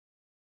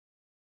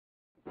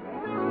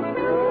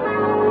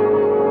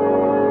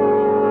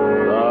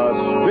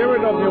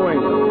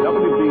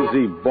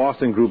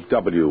Boston Group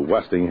W,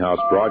 Westinghouse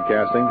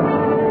Broadcasting.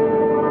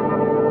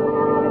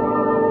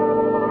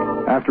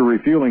 After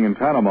refueling in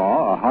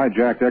Panama, a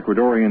hijacked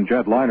Ecuadorian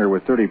jetliner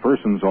with 30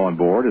 persons on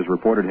board is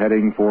reported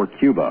heading for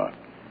Cuba.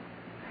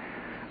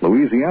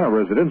 Louisiana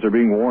residents are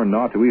being warned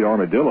not to eat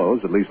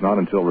armadillos, at least not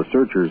until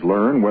researchers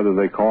learn whether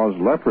they cause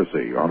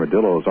leprosy.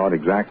 Armadillos aren't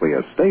exactly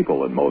a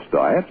staple in most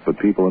diets, but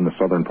people in the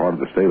southern part of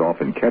the state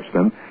often catch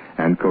them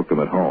and cook them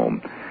at home.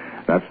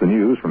 That's the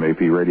news from AP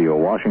Radio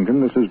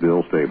Washington. This is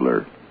Bill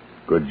Stabler.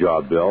 Good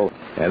job, Bill.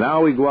 And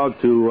now we go out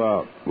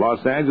to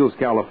Los Angeles,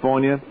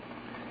 California,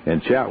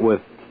 and chat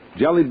with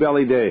Jelly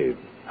Belly Dave.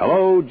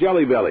 Hello,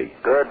 Jelly Belly.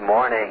 Good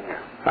morning.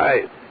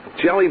 Hi.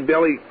 Jelly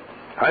Belly,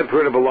 I've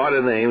heard of a lot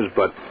of names,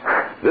 but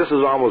this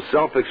is almost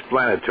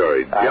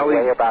self-explanatory. I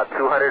weigh about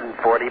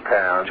 240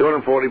 pounds.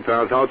 240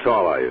 pounds. How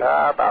tall are you?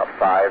 About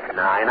 5'9".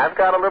 I've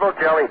got a little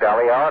jelly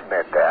belly, I'll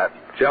admit that.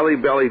 Jelly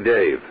Belly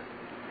Dave.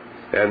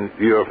 And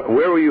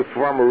where were you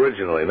from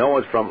originally? No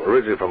one's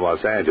originally from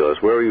Los Angeles.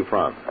 Where are you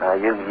from?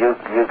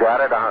 You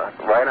got it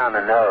right on the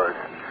nose.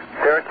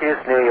 Syracuse,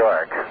 New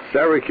York.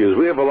 Syracuse.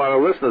 We have a lot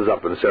of listeners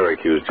up in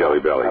Syracuse, Jelly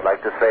Belly. I'd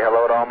like to say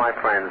hello to all my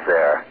friends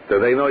there. Do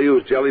they know you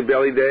as Jelly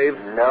Belly Dave?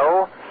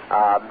 No.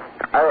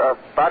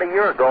 About a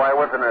year ago, I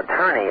was an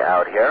attorney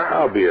out here.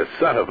 I'll be a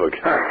son of a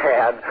gun.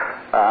 And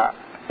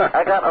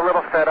I got a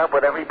little fed up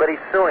with everybody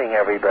suing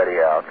everybody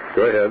else.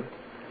 Go ahead.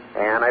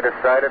 And I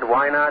decided,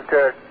 why not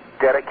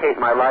dedicate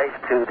my life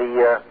to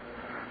the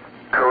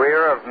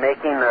career of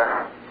making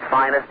the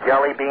finest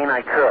jelly bean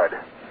I could.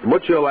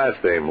 What's your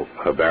last name,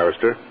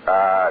 barrister?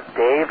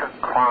 Dave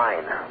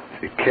Klein.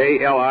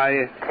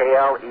 K-L-I?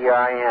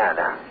 K-L-E-I-N.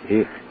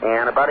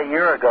 And about a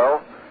year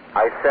ago,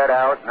 I set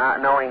out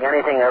not knowing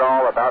anything at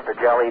all about the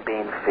jelly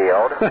bean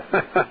field.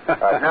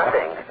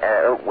 Nothing.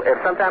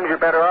 Sometimes you're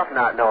better off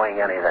not knowing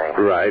anything.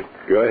 Right.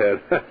 Go ahead.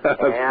 That's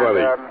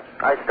funny.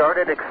 I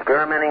started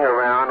experimenting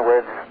around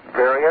with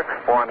various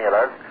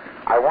formulas.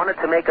 I wanted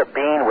to make a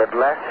bean with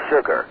less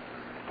sugar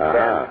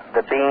than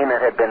the bean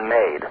that had been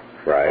made.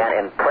 Right.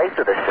 And in place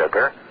of the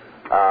sugar,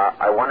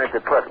 I wanted to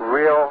put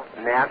real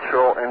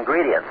natural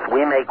ingredients.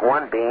 We make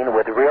one bean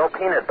with real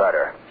peanut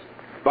butter.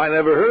 I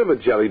never heard of a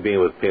jelly bean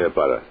with peanut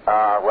butter.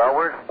 Well,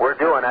 we're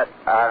doing it.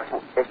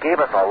 It gave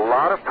us a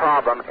lot of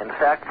problem. In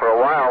fact, for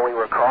a while we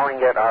were calling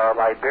it our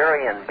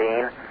Liberian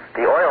bean.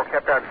 The oil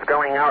kept on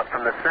spilling out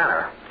from the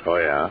center. Oh,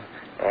 yeah?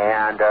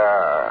 And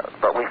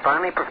but we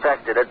finally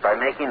perfected it by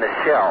making the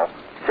shell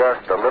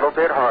just a little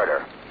bit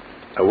harder.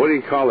 What do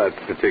you call that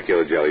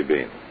particular jelly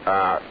bean?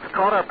 It's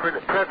called our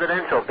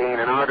presidential bean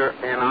in honor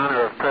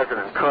of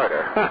President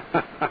Carter.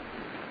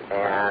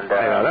 And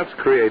that's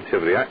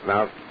creativity.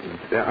 Now,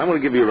 I'm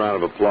going to give you a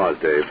round of applause,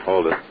 Dave.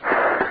 Hold it.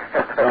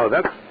 No,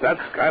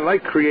 that's. I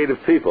like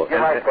creative people. You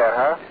like that,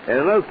 huh? And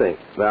another thing.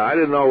 Now, I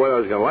didn't know whether I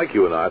was going to like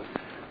you or not,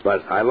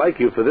 but I like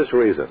you for this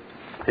reason.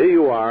 Here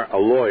you are, a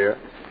lawyer,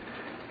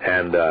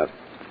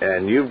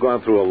 and you've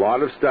gone through a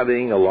lot of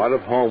studying, a lot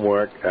of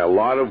homework, a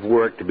lot of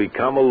work to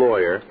become a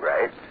lawyer.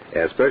 Right.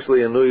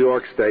 Especially in New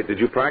York State. Did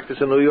you practice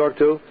in New York,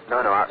 too? No,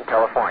 out in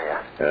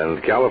California.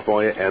 And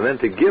California. And then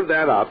to give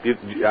that up,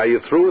 are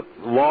you through with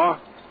law?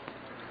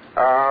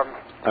 I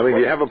mean, do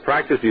you have a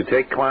practice? Do you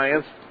take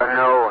clients?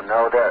 No.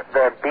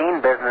 The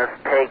bean business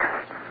takes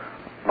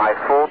my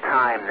full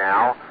time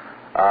now.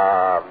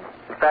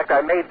 In fact,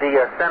 I made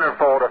the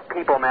centerfold of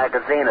People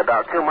magazine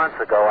about 2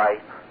 months ago.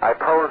 I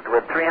posed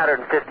with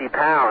 350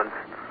 pounds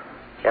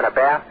in a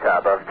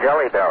bathtub of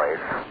Jelly Bellies.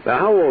 Now,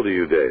 how old are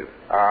you, Dave?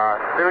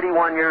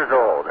 31 years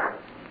old.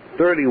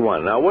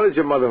 31. Now, what did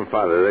your mother and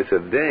father? They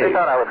said, Dave. They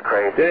thought I was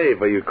crazy.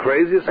 Dave, are you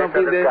crazy or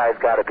something, Dave? This Dave? guy's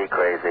got to be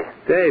crazy.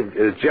 Dave,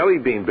 it's jelly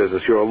bean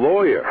business. You're a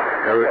lawyer,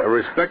 a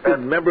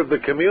respected member of the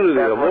community,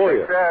 a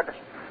lawyer. That's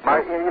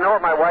what they said. You know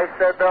what my wife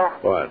said, though?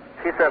 What?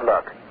 She said,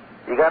 look,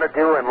 you got to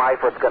do in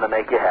life what's going to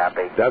make you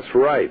happy. That's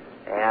right.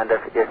 And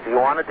if you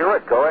want to do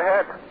it, go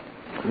ahead.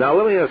 Now,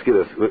 let me ask you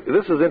this.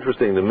 This is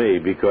interesting to me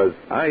because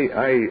I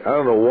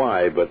don't know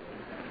why, but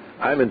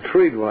I'm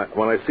intrigued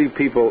when I see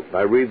people.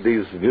 I read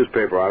these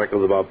newspaper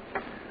articles about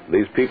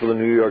these people in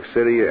New York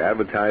City,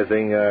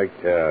 advertising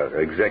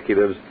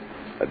executives,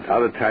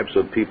 other types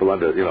of people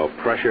under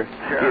pressure,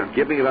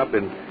 giving it up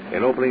and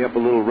opening up a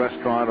little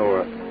restaurant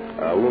or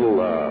a little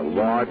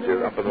lodge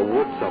up in the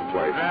woods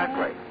someplace.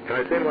 Exactly. And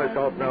I say to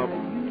myself, now,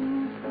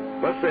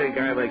 let's say a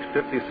guy makes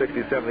 50,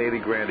 60, 70, 80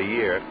 grand a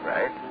year.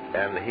 Right.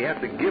 And he has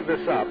to give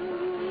this up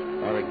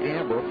on a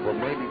gamble for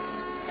maybe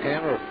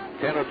 10 or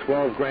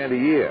 12 grand a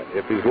year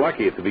if he's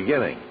lucky at the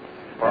beginning.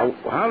 Well,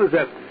 how does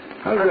that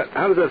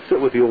sit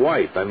with your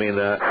wife? I mean, in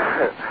the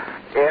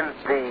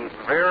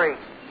very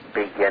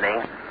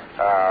beginning,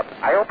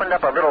 I opened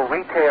up a little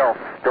retail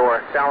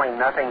store selling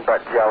nothing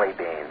but jelly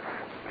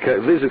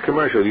beans. These are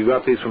commercial. You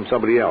got these from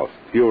somebody else.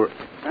 No,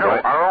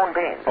 right? Our own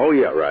beans. Oh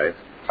yeah, right.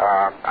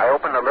 I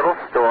opened a little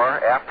store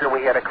after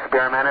we had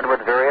experimented with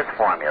various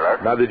formulas.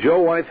 Now, did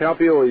your wife help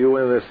you, or were you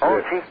in this?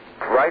 Oh, she,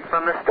 right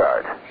from the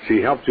start. She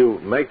helped you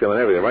make them and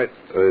everything, right?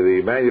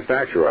 The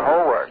manufacturer. The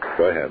whole works.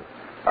 Go ahead.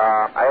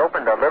 I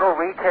opened a little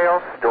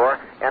retail store,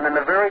 and in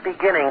the very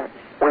beginning,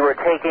 we were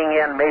taking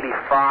in maybe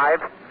 $5,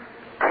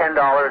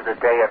 $10 a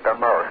day at the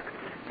most.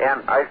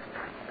 And I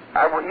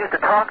used to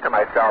talk to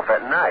myself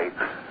at night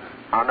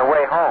on the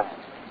way home,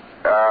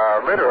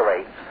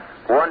 literally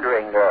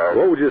wondering...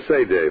 what would you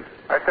say, Dave?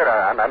 I said,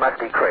 I must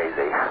be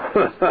crazy.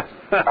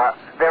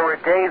 There were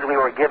days we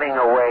were giving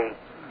away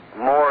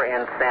more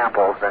in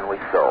samples than we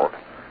sold.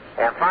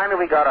 And finally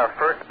we got our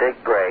first big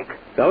break.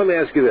 Now, let me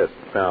ask you this.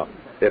 Now,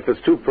 if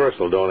it's too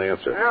personal, don't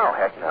answer. No,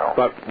 heck no.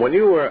 But when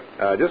you were,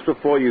 just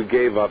before you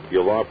gave up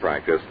your law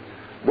practice,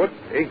 what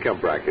income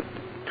bracket?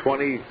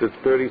 20 to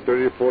 30,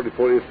 30 to 40,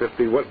 40 to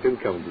 50? What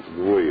income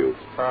were you?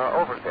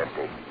 Over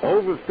 50.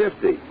 Over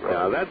 50.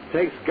 Now, that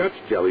takes guts,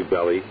 Jelly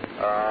Belly.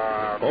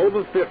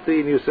 Over 50,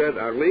 and you said,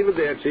 I'll leave it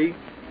there, Chief.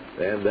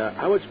 And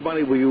how much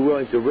money were you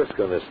willing to risk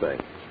on this thing?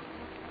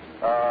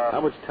 How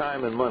much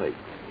time and money?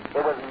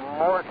 It was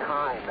more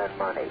time than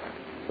money.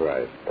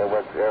 Right. It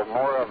was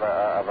more of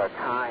a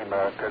time,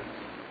 because,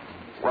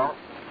 well,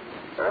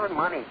 there was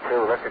money,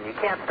 too. Listen, you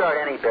can't start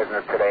any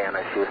business today on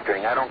a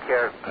shoestring. I don't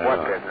care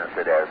what business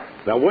it is.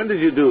 Now, when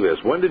did you do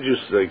this? When did you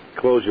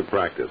close your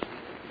practice?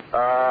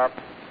 About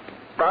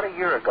a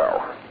year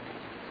ago.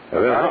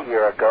 About a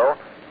year ago.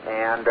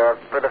 And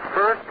for the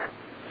first,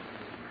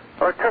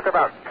 it took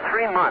about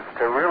 3 months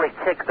to really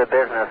kick the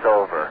business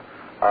over.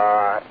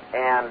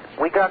 And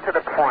we got to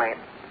the point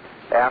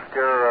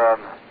after...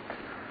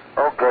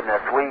 oh,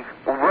 goodness.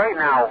 Right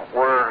now,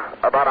 we're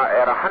about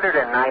at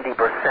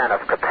 190%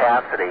 of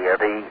capacity.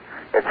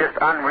 It's just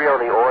unreal,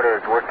 the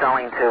orders. We're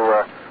selling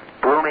to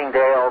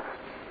Bloomingdale's,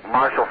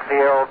 Marshall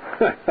Fields,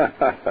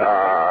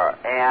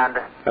 and...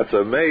 That's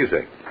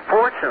amazing.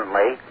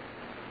 Fortunately,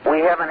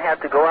 we haven't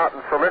had to go out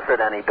and solicit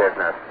any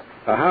business.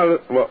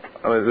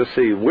 Let's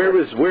see. Where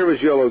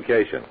is your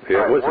location?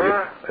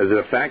 Is it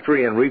a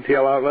factory and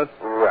retail outlet?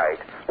 Right.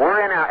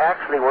 We're in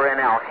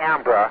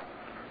Alhambra,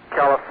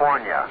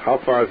 California. How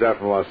far is that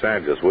from Los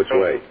Angeles? Which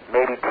way?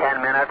 Maybe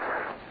 10 minutes.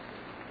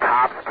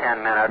 Tops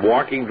 10 minutes.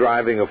 Walking,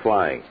 driving, or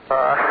flying?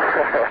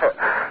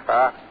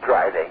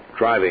 Driving.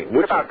 Driving.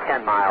 It's about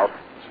 10 miles.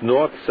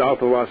 North,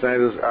 south of Los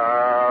Angeles?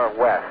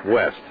 West.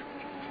 West.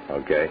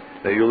 Okay.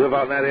 Now, you live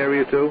out in that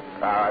area, too?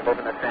 I live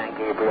in the San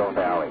Gabriel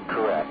Valley,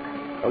 correct.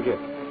 Okay.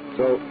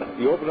 So,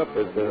 you open up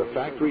a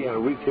factory and a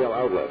retail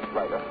outlet.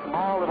 Right, a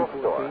small little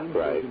store.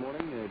 Right. In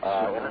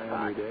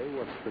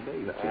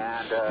the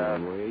sun.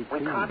 And we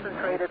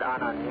concentrated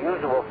on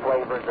unusual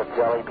flavors of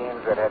jelly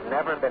beans that had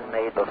never been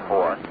made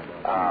before,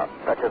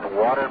 such as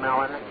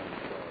watermelon,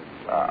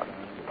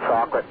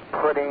 chocolate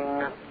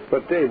pudding.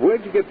 But Dave, where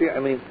did you get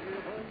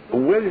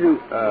where did you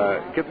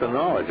get the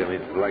knowledge? I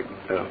mean,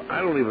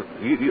 I don't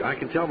even. I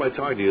can tell by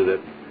talking to you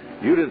that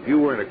you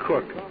weren't a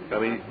cook. I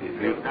mean,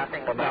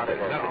 nothing about it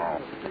at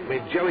all. I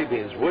mean, jelly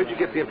beans. Where'd you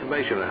get the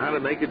information on how to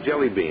make a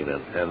jelly bean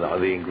and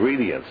the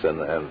ingredients and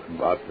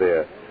about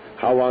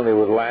how long they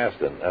would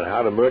last and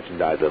how to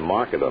merchandise and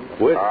market them?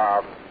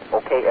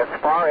 Okay, as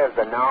far as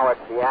the knowledge,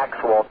 the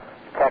actual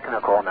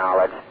technical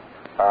knowledge,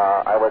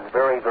 I was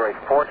very, very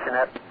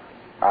fortunate.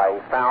 I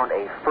found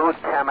a food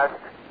chemist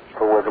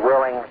who was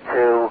willing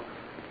to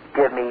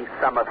give me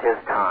some of his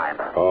time.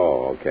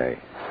 Oh, okay.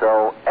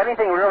 So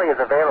anything really is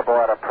available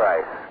at a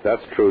price.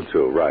 That's true,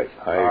 too, right.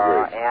 I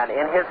agree. And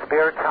in his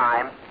spare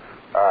time,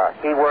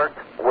 he worked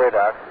with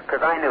us,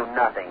 because I knew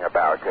nothing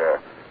about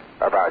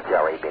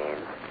jelly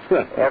beans.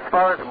 As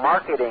far as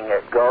marketing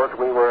it goes,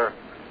 we were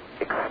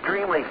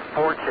extremely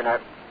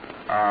fortunate.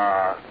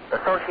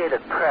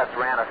 Associated Press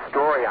ran a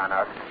story on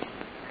us,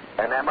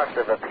 and that must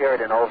have appeared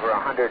in over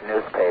 100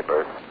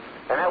 newspapers.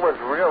 And that was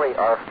really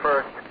our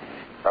first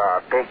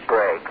big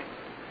break.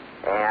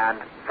 And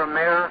from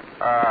there,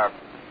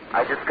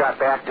 I just got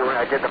back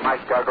I did the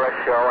Mike Douglas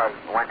show. I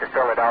went to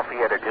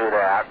Philadelphia to do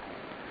that.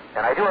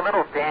 And I do a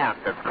little dance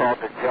that's called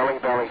the Jelly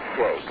Belly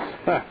Shake.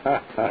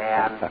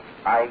 And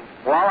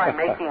while I'm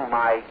making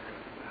my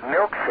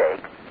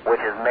milkshake, which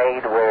is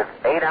made with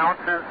 8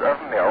 ounces of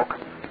milk,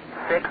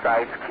 6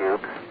 ice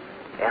cubes,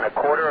 and a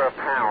quarter of a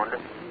pound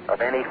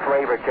of any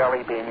flavored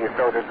jelly bean you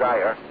so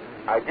desire,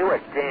 I do a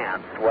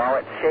dance while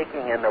it's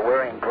shaking in the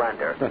whirring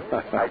blender.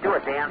 I do a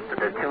dance to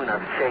the tune of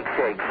Shake,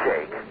 Shake,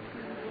 Shake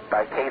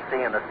by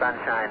Casey and the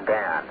Sunshine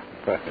Band.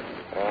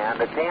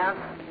 And the dance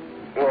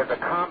is a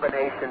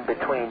combination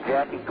between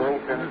Jackie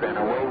Gleason's and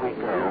Away We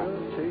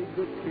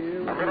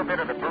Go, a little bit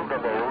of the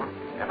boogaloo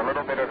and a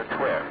little bit of the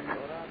twist.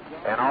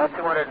 And all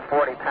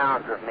 240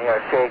 pounds of me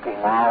are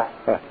shaking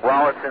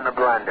while it's in the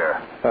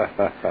blender.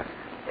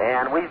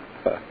 And we've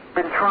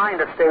been trying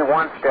to stay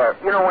one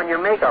step. You know, when you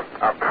make a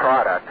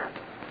product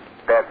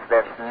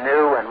that's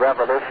new and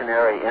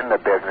revolutionary in the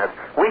business,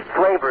 we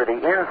flavor the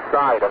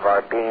inside of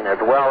our bean as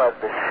well as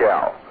the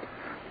shell.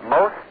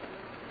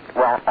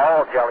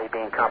 All jelly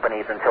bean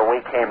companies until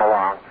we came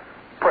along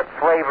put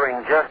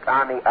flavoring just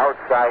on the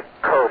outside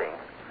coating.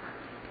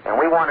 And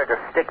we wanted to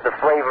stick the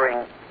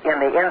flavoring in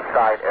the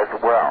inside as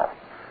well.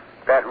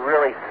 That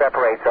really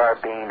separates our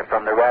bean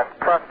from the rest.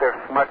 Plus, they're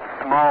much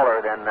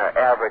smaller than the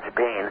average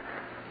bean.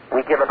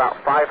 We give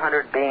about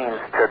 500 beans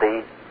to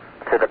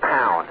the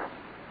pound.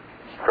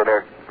 So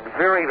they're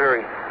very,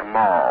 very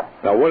small.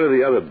 Now, what are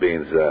the other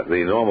beans?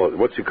 The normal.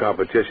 What's your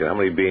competition? How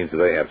many beans do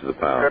they have to the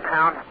pound? The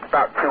pound's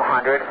about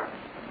 200.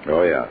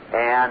 Oh yeah.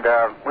 And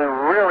we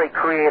really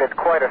created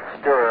quite a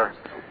stir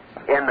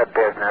in the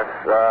business.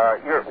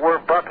 We're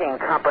bucking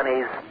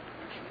companies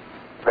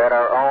that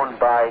are owned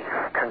by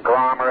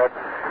conglomerates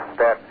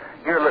that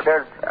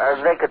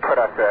they could put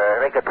us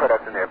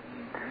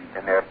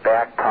in their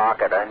back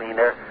pocket. I mean,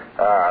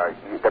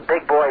 the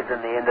big boys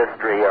in the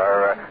industry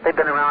they've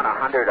been around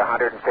 100,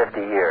 150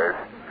 years,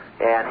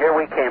 and here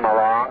we came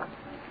along,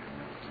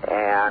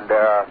 and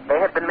they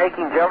had been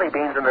making jelly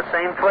beans in the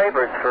same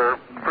flavors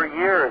for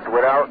years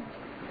without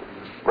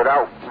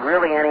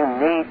really any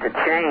need to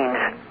change.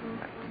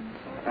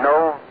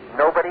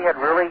 Nobody had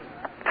really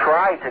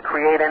tried to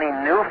create any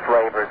new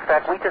flavors. In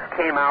fact, we just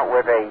came out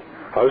with a...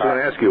 I was going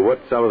to ask you what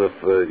some of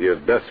your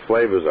best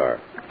flavors are.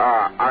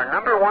 Our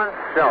number one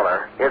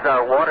seller is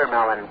our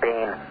watermelon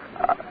bean.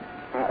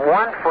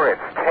 One, for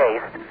its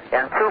taste,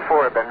 and two,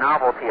 for the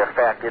novelty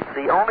effect. It's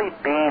the only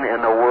bean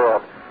in the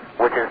world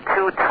which is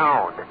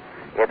two-toned.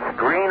 It's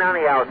green on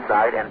the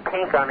outside and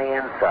pink on the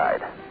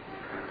inside.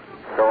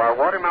 So our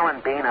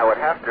watermelon bean I would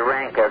have to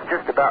rank as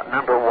just about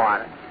number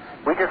one.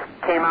 We just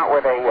came out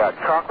with a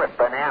chocolate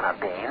banana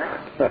bean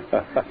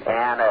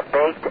and a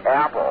baked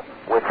apple,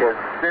 which is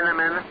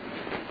cinnamon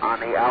on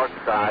the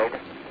outside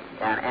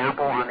and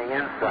apple on the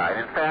inside.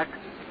 In fact,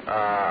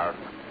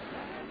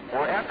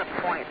 we're at the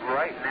point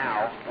right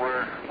now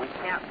where we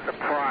can't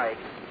supply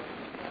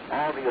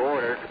all the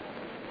orders,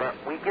 but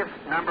we give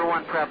number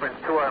one preference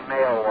to our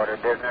mail order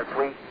business.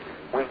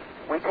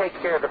 We take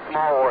care of the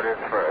small orders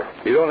first.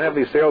 You don't have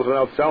any salesmen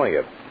out selling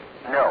it?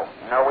 No,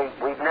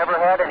 we've never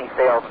had any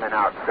salesmen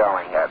out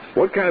selling it.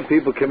 What kind of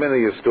people come into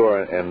your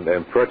store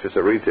and purchase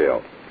at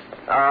retail?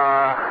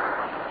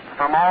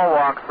 From all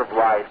walks of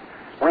life.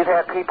 We've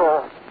had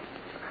people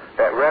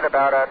that read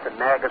about us in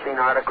magazine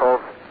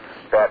articles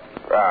that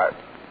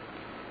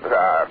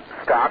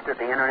stopped at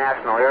the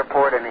international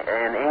airport in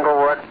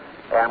Inglewood,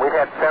 and we've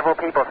had several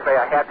people say,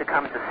 I had to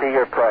come to see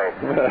your place.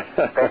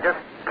 They just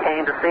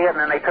came to see it, and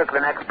then they took the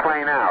next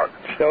plane out.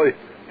 Jelly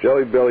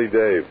Belly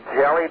Dave.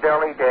 Jelly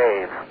Belly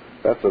Dave.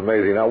 That's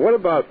amazing. Now, what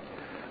about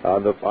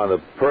on the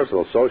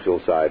personal, social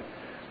side?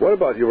 What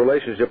about your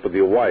relationship with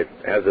your wife?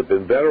 Has it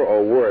been better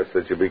or worse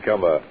since you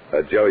become a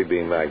jelly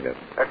bean magnet?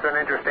 That's an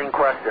interesting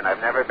question.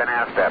 I've never been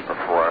asked that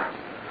before.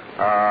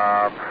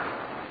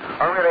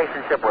 Our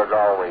relationship was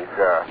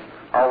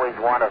always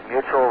one of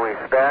mutual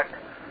respect,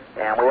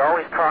 and we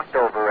always talked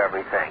over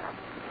everything.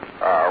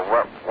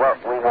 What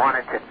we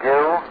wanted to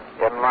do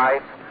in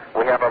life.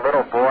 We have a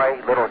little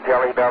boy, little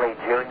Jelly Belly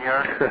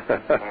Jr.,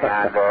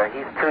 and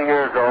he's 2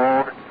 years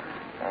old,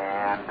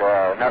 and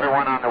another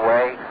one on the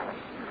way.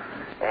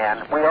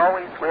 And we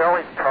always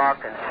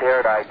talked and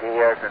shared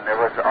ideas, and there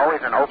was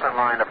always an open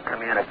line of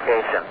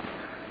communication.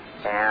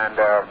 And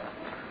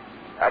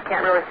I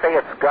can't really say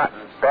it's gotten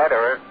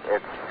better.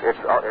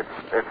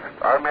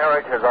 Our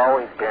marriage has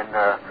always been.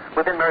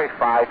 We've been married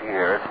 5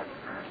 years,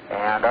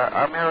 and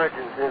our marriage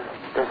is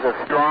as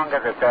strong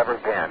as it's ever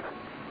been.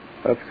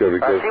 That's good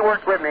because she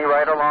worked with me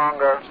right along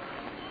the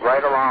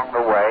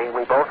way.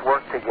 We both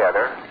worked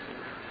together,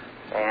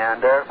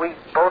 and we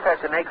both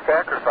had to make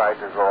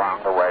sacrifices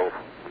along the way.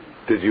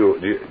 Did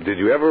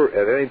you ever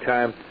at any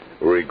time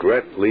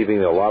regret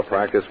leaving the law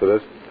practice for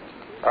this?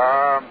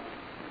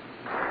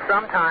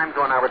 Sometimes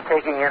when I was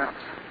taking in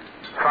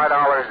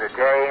 $5 a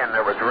day and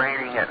there was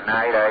raining at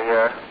night,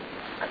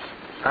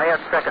 I had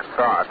second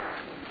thoughts.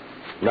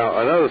 Now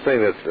another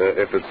thing that's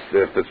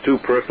if it's too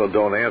personal,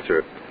 don't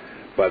answer.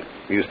 But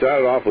you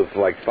started off with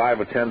like $5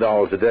 or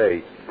 $10 a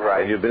day,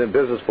 right? And you've been in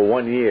business for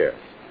 1 year.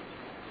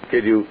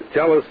 Could you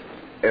tell us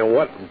in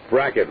what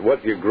bracket,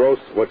 the gross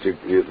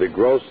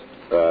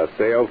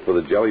sales for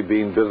the jelly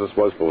bean business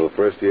was for the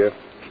first year?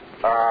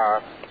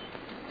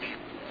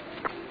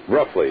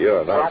 Roughly,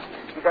 yeah. Well,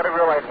 you got to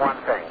realize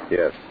one thing.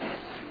 Yes.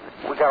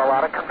 We got a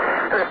lot of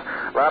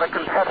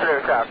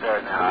competitors out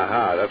there now.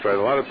 Aha, that's right.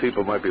 A lot of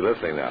people might be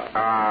listening now.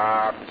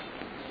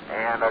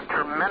 And a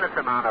tremendous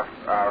amount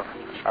of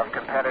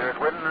competitors.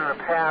 Within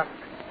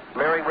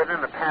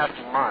the past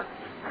month,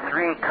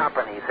 3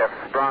 companies have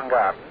sprung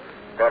up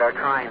that are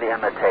trying to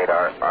imitate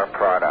our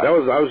product. I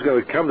was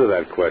going to come to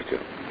that question.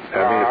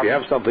 I mean, if you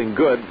have something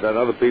good, then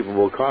other people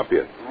will copy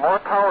it. More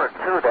power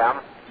to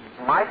them.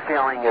 My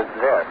feeling is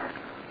this.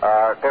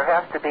 There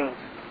has to be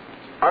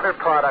other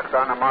products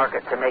on the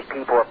market to make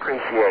people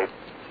appreciate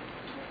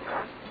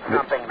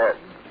something that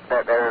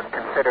is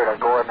considered a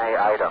gourmet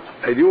item.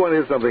 Hey, do you want to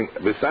hear something?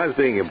 Besides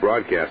being in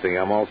broadcasting,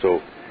 I'm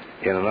also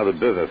in another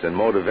business, in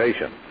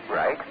motivation.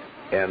 Right.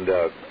 And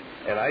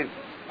I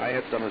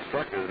had some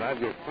instructors, and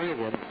I've got 3 of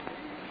them.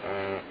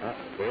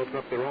 They open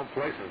up their own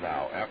places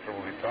now. After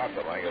we taught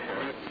them, I got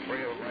 3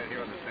 of them right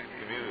here in the same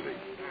community.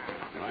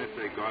 And I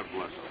say, God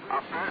bless them.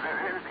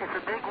 It's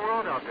a big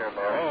world out there,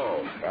 Larry.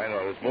 Oh, I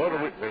know. There's more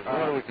than we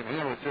can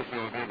hear. It's just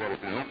that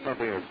if you have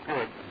something that's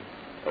good,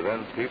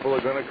 then people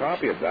are going to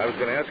copy it. I was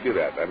going to ask you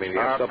that. I mean, you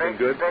have something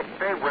good?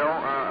 They will.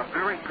 A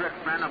very good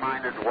friend of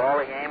mine is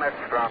Wally Amos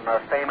from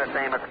Famous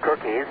Amos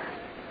Cookies.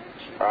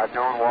 I've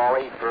known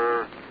Wally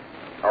for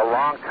a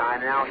long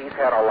time now. He's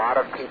had a lot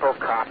of people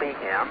copy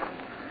him.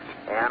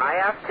 And I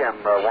asked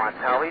him once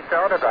how he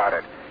felt about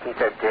it. He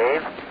said,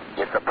 Dave,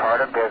 it's a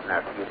part of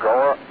business. You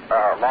go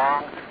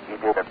along, you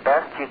do the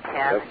best you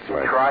can, you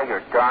try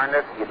your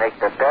darndest, you make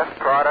the best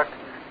product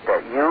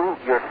that you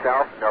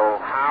yourself know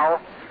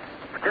how.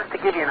 Just to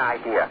give you an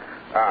idea,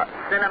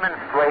 cinnamon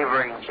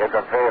flavoring is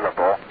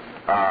available.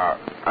 A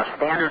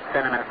standard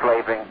cinnamon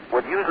flavoring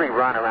would usually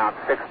run around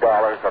 $6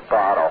 a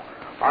bottle.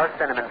 Our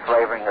cinnamon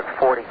flavoring is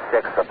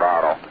 $46 a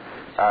bottle.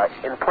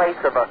 In place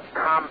of a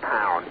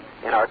compound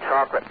in our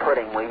chocolate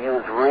pudding, we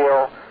use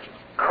real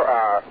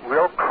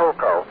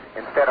cocoa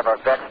instead of a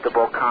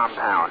vegetable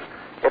compound.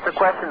 It's a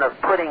question of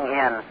putting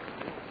in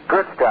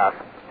good stuff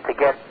to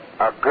get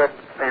a good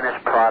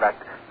finished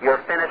product. Your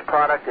finished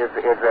product is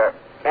a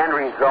end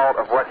result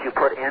of what you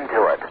put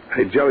into it.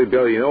 Hey, Jelly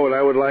Belly, you know what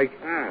I would like?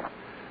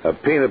 A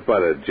peanut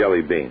butter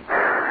jelly bean.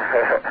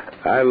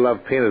 I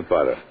love peanut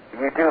butter.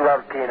 You do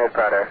love peanut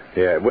butter.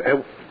 Yeah.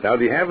 Now,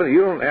 do you have any?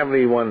 You don't have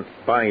anyone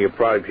buying your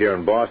product here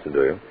in Boston,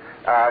 do you?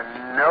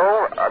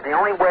 No. The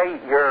only way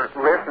your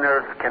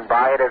listeners can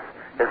buy it is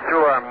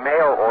through our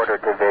mail order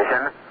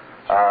division.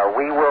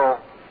 We will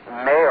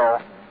mail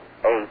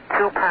a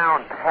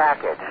 2-pound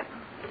package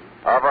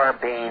of our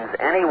beans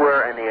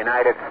anywhere in the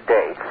United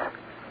States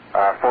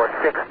for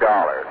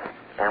 $6,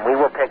 and we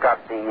will pick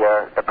up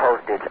the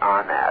postage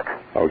on that.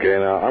 Okay.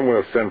 Now I'm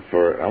going to send.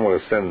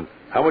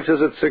 How much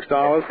is it? $6?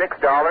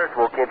 $6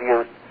 will give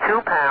you 2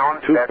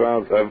 pounds. 2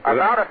 pounds.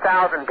 About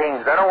 1,000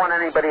 beans. I don't want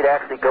anybody to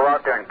actually go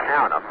out there and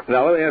count them.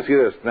 Now let me ask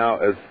you this. Now,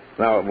 if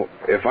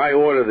I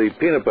order the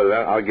peanut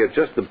butter, I'll get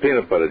just the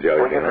peanut butter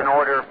jelly bean.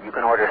 You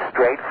can order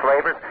straight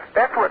flavors.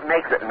 That's what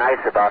makes it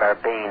nice about our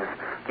beans.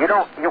 We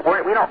don't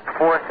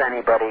force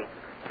anybody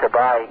to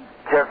buy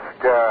just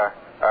the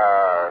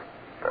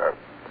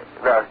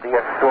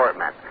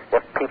assortment.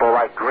 If people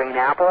like green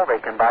apple, they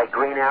can buy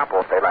green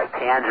apple. If they like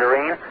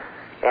tangerine.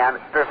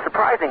 And the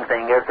surprising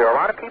thing is there are a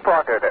lot of people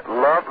out there that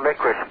love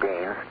licorice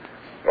beans,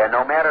 and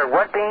no matter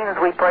what beans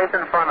we place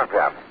in front of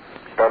them,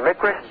 the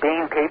licorice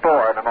bean people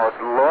are the most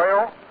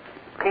loyal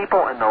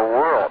people in the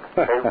world.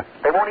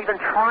 They won't even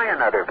try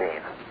another bean.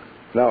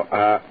 Now,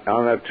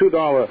 on that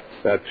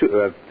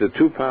the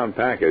 2-pound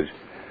package,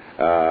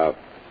 how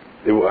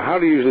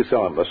do you usually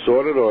sell them?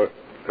 Assorted or?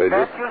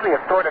 That's usually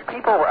assorted.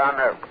 People,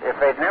 if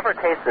they've never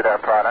tasted our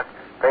product,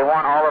 they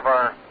want all of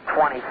our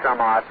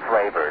 20-some-odd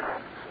flavors.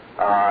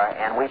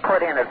 And we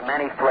put in as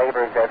many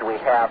flavors as we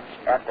have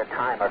at the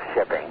time of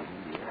shipping.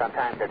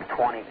 Sometimes it's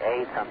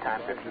 28,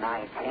 sometimes it's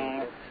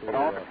 19. It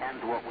all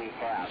depends what we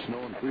have.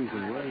 Snow and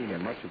freezing rain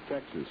in much of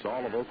Texas,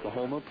 all of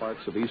Oklahoma,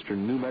 parts of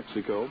eastern New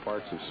Mexico,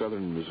 parts of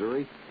southern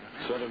Missouri,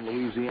 southern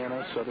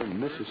Louisiana, southern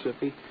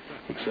Mississippi,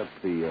 except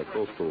the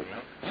coastal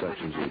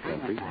sections of the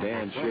country.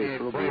 Dan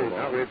Schaefer will be along.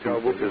 How do you tell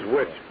which is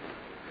which?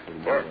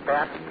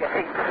 That's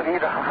getting to be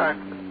the hard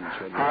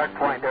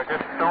point. There's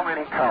just so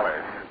many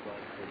colors.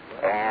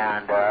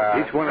 And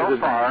each one so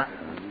far,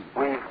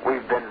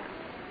 we've been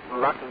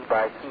lucky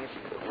by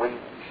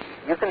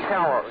you can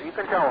tell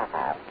them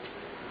all.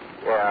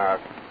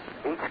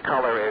 Each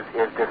color is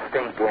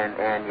distinct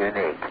and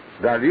unique.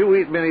 Now, do you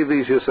eat many of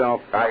these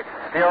yourself? I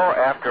still,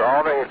 after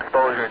all the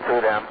exposure to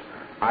them,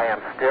 I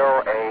am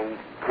still a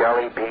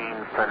jelly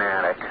bean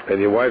fanatic. And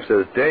your wife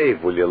says,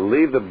 Dave, will you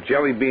leave the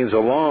jelly beans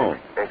alone?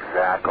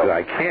 Exactly. But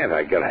I can't.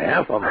 I gotta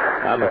have them.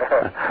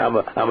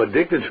 I'm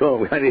addicted to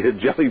them. I need a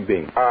jelly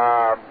bean.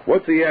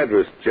 What's the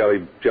address,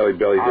 Jelly Belly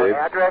Dave? Our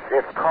address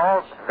is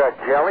called the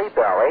Jelly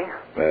Belly.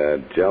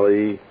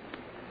 Jelly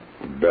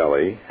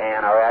Belly.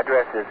 And our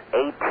address is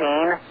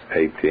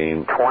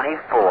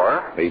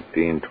 1824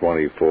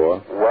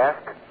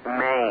 West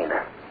Main.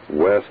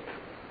 West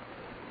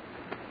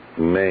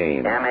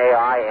Main.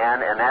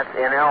 M-A-I-N, and that's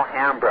in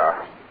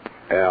Alhambra.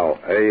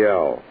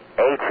 L-A-L.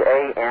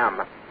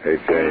 H-A-M.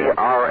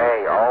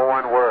 H-A-R-A, all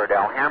one word.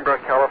 Alhambra,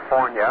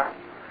 California,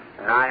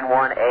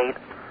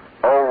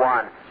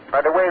 91801.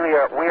 By the way, we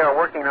are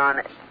working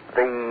on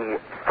the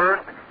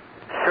first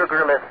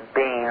sugarless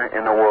bean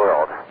in the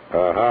world.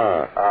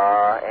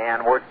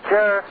 And we're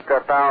just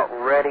about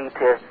ready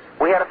to...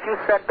 We had a few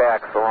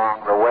setbacks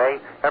along the way.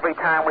 Every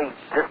time we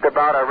just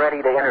about are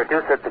ready to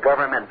introduce it, the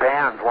government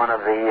bans one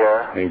of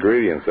the...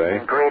 ingredients,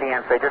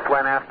 Ingredients. They just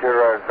went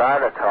after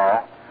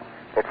xylitol.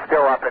 It's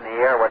still up in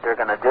the air what they're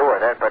going to do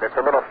with it, but it's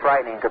a little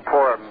frightening to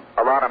pour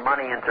a lot of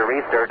money into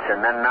research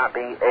and then not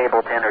be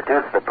able to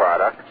introduce the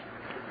product.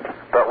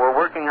 But we're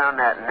working on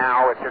that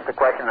now. It's just a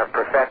question of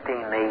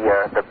perfecting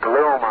the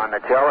bloom on the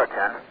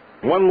gelatin.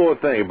 One more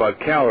thing about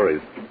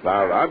calories.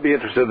 I'd be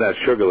interested in that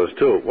sugarless,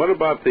 too. What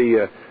about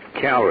the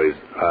calories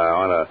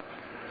on a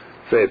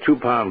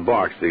 2-pound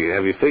box?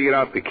 Have you figured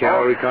out the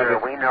calorie content?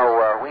 Sure. We know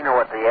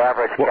what the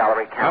average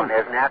calorie count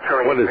is.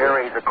 Naturally, it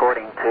varies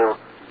according to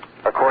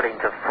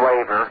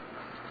flavor.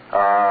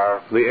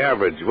 The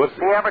average. What's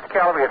the average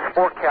calorie is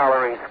 4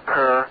 calories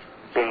per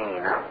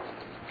bean.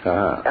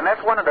 And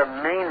that's one of the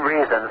main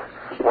reasons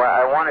why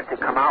I wanted to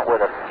come out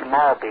with a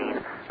small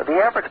bean. The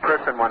average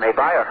person, when they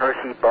buy a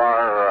Hershey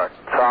bar or a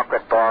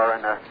chocolate bar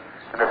in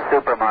the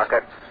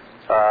supermarket,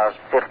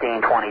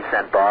 15,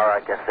 20-cent bar,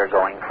 I guess they're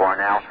going for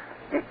now,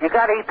 you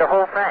got to eat the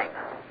whole thing.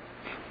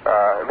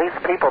 At least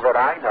people that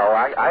I know,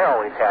 I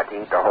always had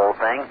to eat the whole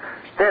thing.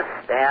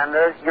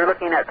 You're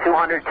looking at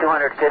 200,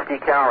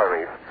 250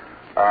 calories.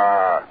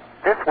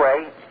 This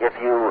way, if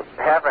you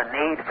have a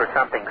need for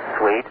something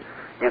sweet,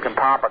 you can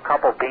pop a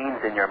couple beans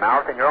in your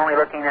mouth, and you're only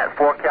looking at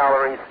 4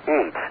 calories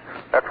each.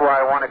 That's why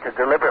I wanted to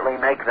deliberately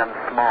make them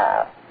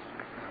small.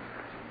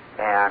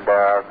 And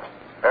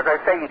as I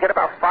say, you get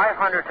about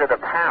 500 to the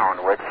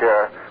pound, which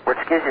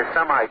gives you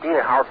some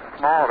idea how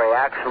small they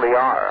actually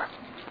are.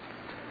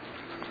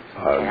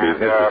 It'd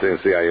be interesting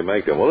to see how you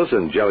make them. Well,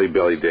 listen, Jelly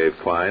Belly Dave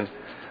Klein,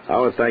 I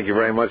want to thank you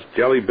very much.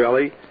 Jelly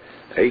Belly,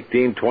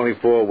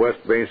 1824 West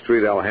Main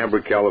Street,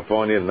 Alhambra,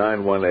 California,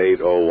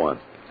 91801.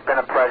 It's been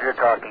a pleasure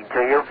talking to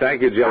you.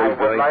 Thank you, Jelly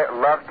Belly. I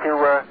would love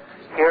to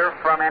hear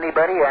from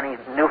anybody, any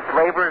new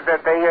flavors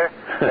that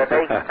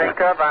they can think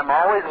of. I'm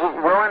always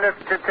willing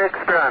to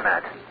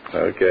experiment.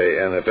 Okay,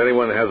 and if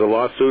anyone has a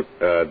lawsuit,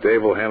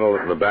 Dave will handle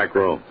it in the back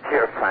room.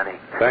 Sure, plenty.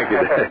 Thank you,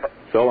 Dave.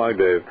 So long,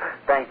 Dave.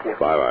 Thank you.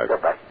 Bye-bye.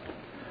 Goodbye.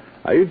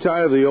 Are you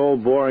tired of the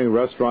old, boring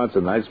restaurants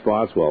and night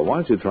spots? Well, why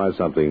don't you try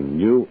something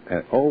new?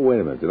 Oh, wait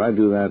a minute. Did I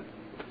do that?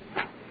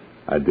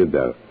 I did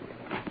that.